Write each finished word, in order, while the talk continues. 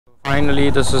Finally,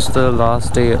 this is the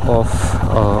last day of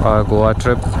our Goa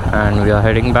trip and we are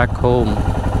heading back home.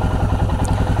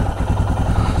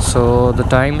 So the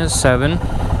time is 7,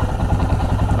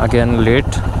 again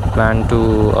late. Planned to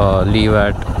leave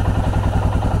at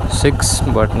 6,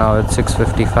 but now it's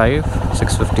 6:55,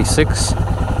 6:56.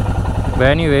 But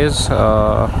anyways,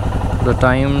 the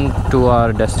time to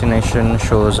our destination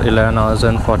shows 11 hours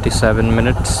and 47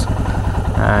 minutes,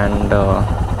 and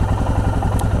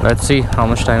let's see how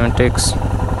much time it takes.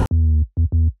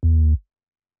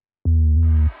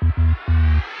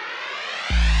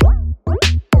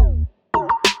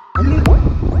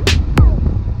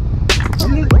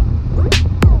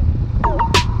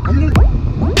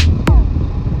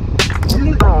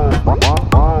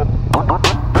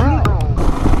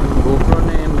 GoPro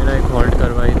ने मेरा एक halt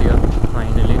करवाई दिया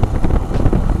finally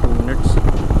 2 minutes.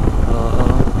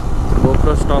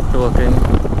 GoPro stopped working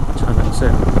अचानक से,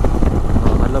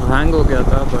 मतलब hang हो गया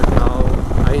था, but now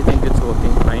I think it's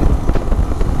working fine.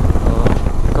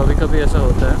 कभी कभी ऐसा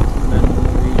होता है, then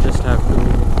we just have to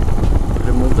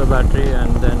remove the battery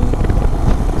and then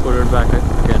put it back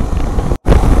again.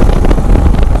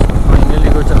 Finally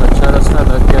कुछ अच्छा रास्ता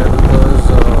लग गया, because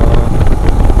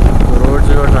the roads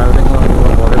we were traveling on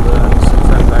were horrible, and since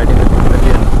I'm riding a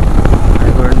Himalayan, I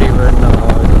couldn't even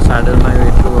saddle my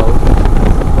way throughout.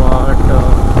 But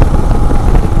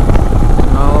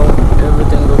now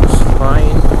everything looks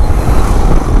fine.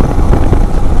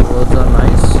 Roads are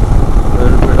nice, a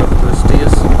little bit of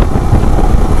twisties,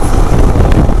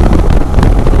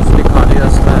 mostly khali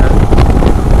rasta hai.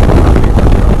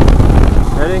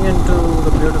 Heading into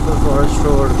the beautiful forest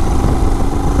road,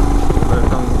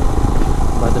 welcome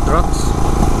by the trucks.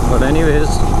 But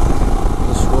anyways,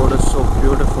 this road is so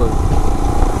beautiful.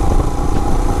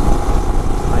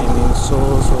 I mean so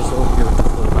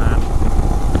beautiful, man.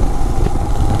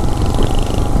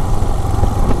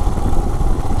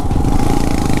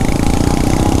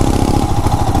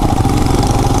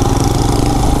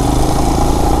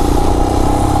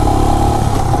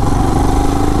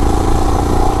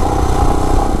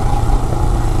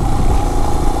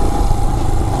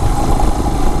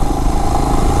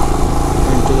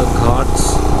 Into the ghats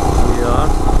we are.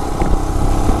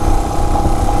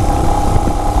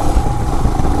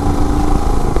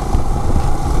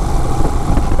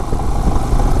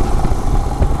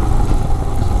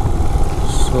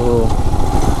 So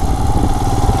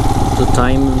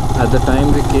at the time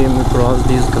we came, we crossed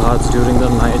these ghats during the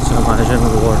night, so imagine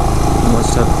what it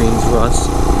must have been to us.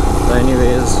 But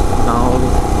anyways, now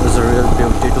is a real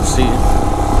beauty to see,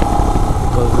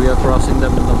 because we are crossing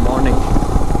them in the morning.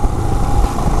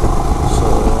 So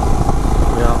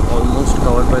we are almost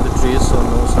covered by the trees, so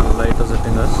no sunlight is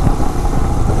hitting us,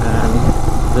 and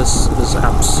this is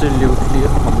absolutely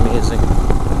amazing.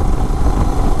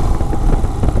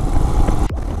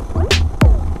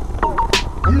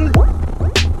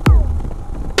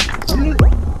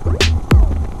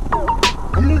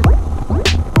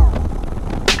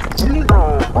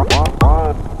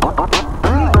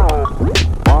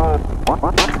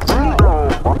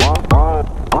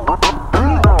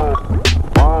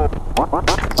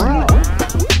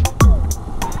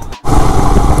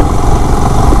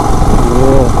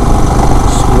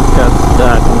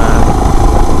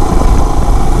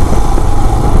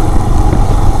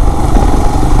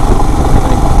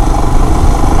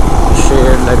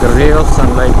 Like a ray of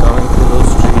sunlight coming through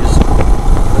those trees.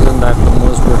 Isn't that the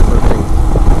most beautiful thing?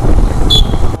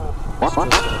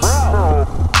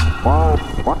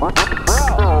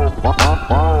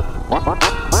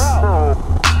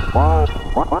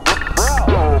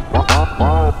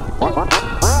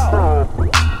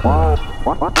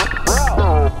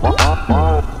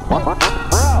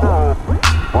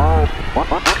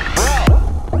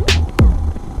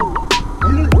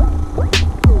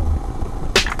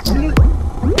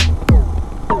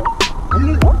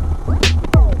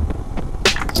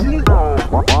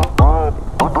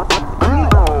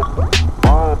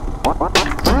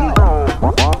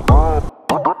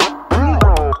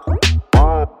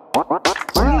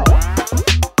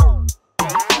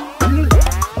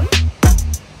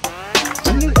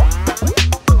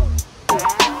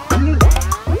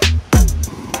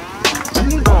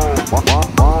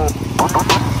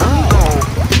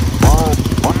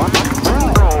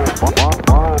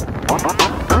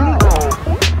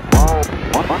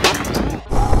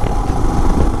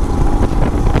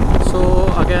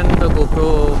 GoPro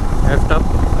effed up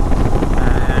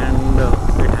and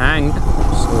it hanged,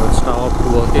 so it stopped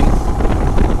working.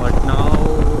 But now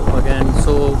again,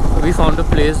 so we found a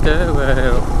place there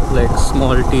where like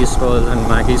small tea stalls and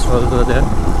Maggie stalls were there,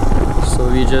 so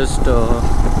we just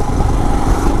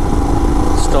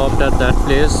stopped at that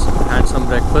place, had some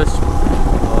breakfast,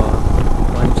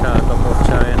 one cup of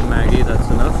chai and Maggie, that's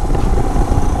enough.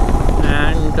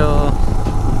 And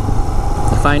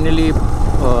finally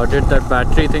did that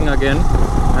battery thing again,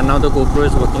 and now the GoPro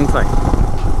is working fine.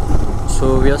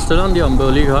 So we are still on the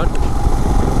Amboli Ghat.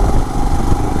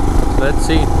 Let's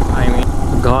see. I mean,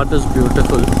 Ghat is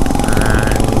beautiful,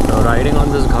 and riding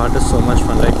on this Ghat is so much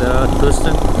fun. Like, there are twists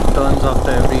and turns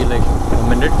after every like a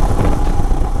minute,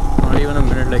 not even a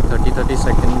minute, like 30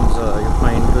 seconds. You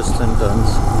find twists and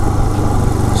turns.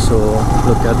 So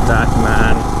look at that,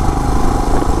 man.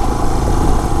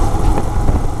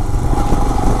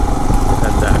 Look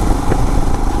at that.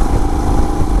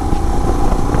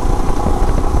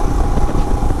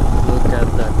 Look at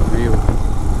that view.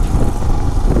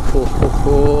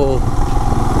 Oh.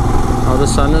 Now the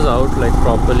sun is out like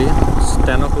properly. It's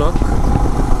 10 o'clock.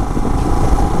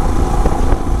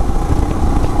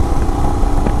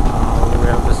 We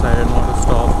have decided not to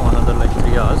stop for another like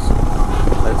 3 hours.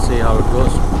 Let's see how it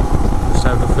goes. Just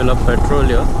have to fill up petrol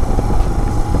here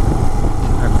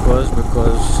at first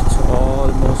because it's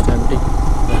almost empty.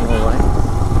 Don't know why.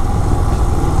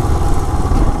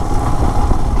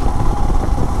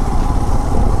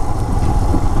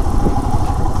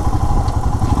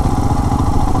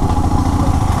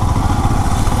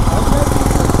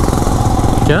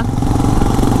 क्या?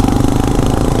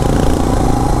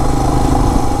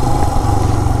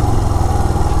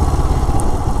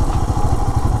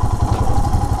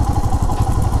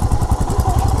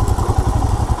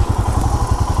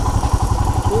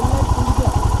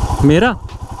 मेरा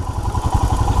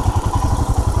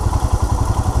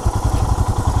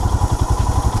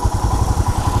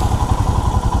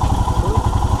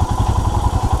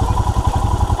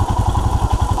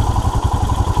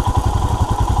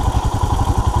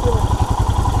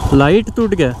light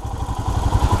टूट गया।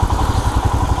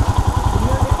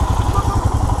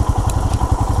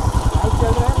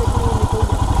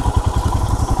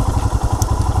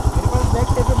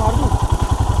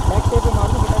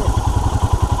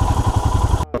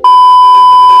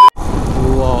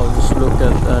 Wow, just look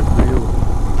at that view.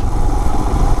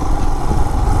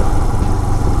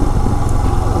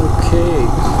 Okay,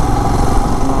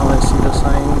 now I see the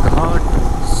sign Ghat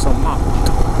Samapt.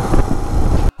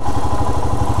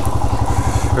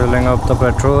 Filling up the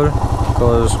petrol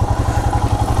because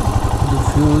the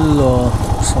fuel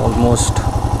is almost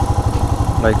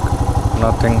like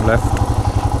nothing left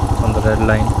on the red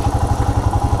line.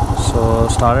 So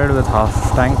started with half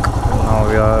tank and now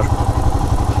we are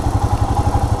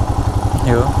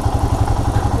here.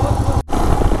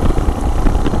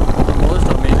 The most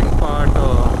amazing part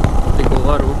of the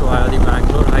Goa route via the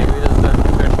Bangalore highway is that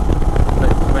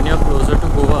when you're closer to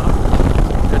Goa,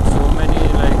 there's so many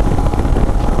like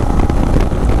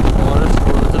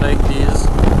like these,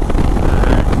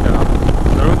 and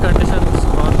the road conditions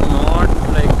are not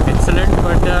like excellent,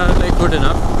 but they are like good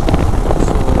enough,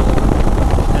 so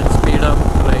can speed up.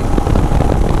 Like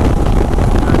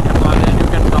Himalayan, you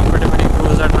can comfortably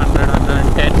cruise at 100,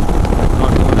 110,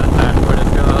 not more than that. But if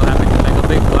you are having like a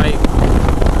big bike,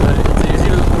 it's easy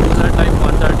to cruise at like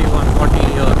 130, 140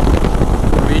 here,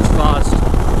 reach fast.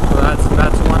 So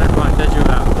that's one advantage you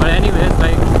have. But anyways,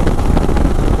 like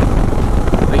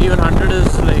even 100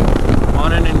 is like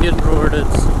on an Indian road, it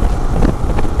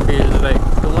feels like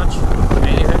too much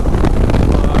anyway.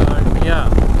 But yeah,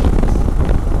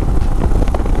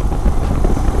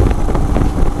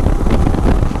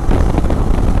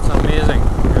 it's amazing,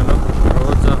 you know,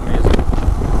 roads are amazing.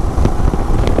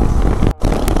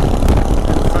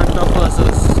 In front of us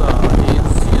is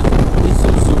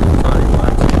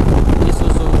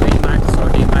Isuzu VMAX or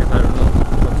D-Max, I don't know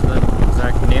what's the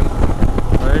exact name.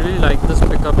 I really like this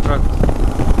pickup truck,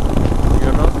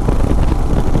 you know.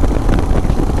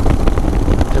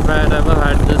 If I had ever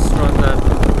had this truck, that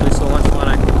would be so much fun.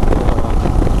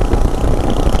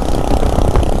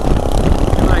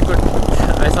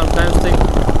 I sometimes think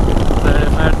that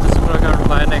if I had this truck, I would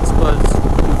buy an X-Pulse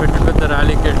fitted with the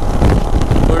rally kit,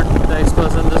 put the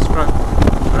X-Pulse in this truck,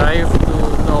 drive to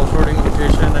the off-roading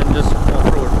location and just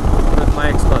off-road with my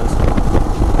X-Pulse.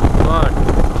 But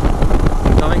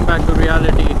coming back to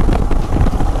reality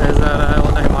is that I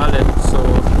own a Himalayan, so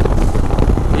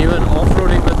even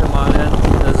off-roading with Himalayan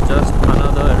is just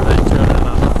another adventure and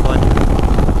another fun,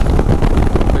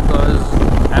 because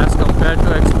as compared to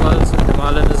X-Pulse,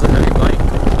 Himalayan is a heavy bike,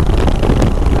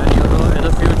 and you know, in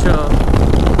the future,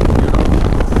 you know,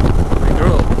 we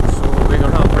grow, so we're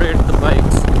going to upgrade the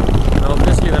bikes. And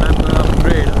obviously when I'm going to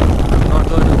upgrade, I'm not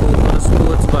going to go for a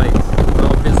sports bike, but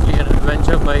obviously an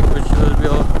adventure bike which will be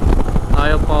of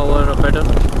higher power, a better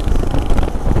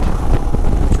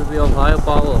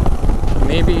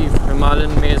maybe if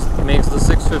Himalayan makes the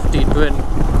 650 twin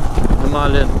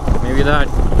Himalayan, maybe that.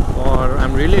 Or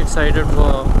I'm really excited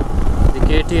for the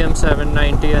KTM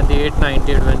 790 and the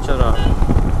 890 Adventure R.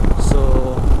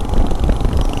 So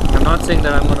I'm not saying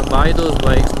that I'm going to buy those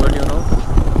bikes, but you know,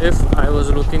 if I was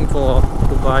looking to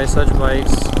buy such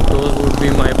bikes, those would be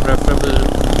my preferable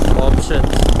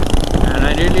options. And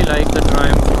I really like the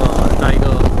Triumph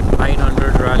Tiger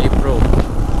 900 Rally Pro.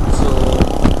 So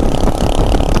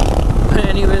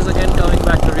anyways, again coming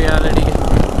back to reality,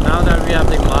 now that we have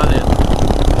the Himalayan,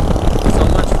 so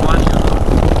much fun, you know.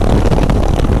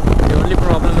 The only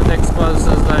problem with X-Pulse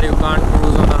is that you can't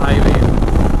cruise on a highway.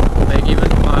 Like even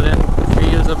Himalayan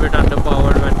feels a bit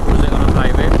underpowered when cruising on a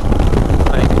highway.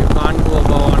 Like you can't go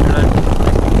above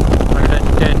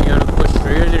 110, you have to push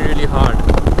really hard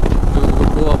to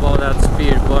go above that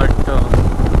speed, but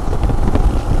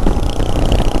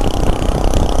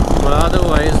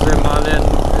otherwise the Himalayan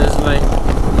is like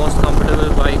the most comfortable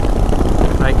bike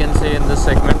I can say in this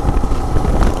segment.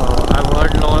 I've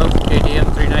heard a lot of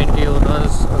KTM 390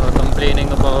 owners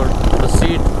complaining about the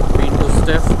seat being too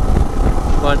stiff,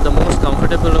 but the most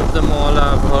comfortable of them all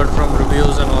I've heard from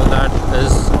reviews and all that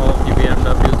is of the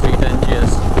BMW 310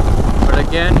 GS. But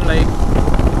again, like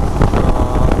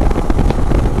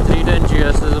 310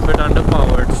 GS is a bit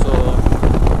underpowered, so,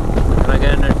 and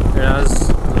again it has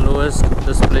the lowest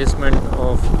displacement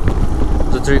of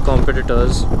the three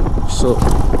competitors, so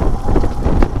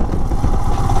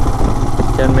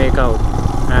can make out.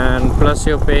 And plus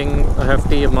you're paying a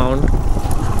hefty amount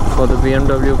for the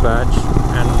BMW badge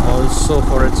and also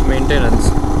for its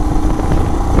maintenance.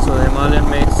 So the Himalayan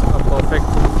makes a perfect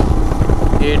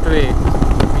gateway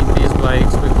between these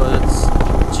bikes because it's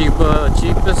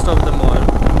cheapest of them all.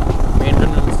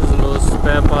 Maintenance is low,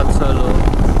 spare parts are low.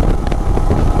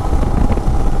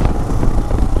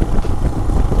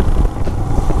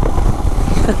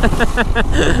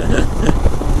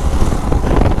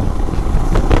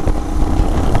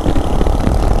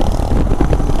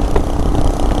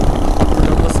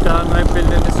 My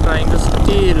pillion is trying to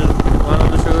steal one of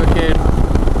the sugarcane.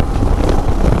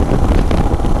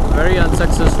 Very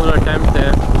unsuccessful attempt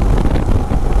there.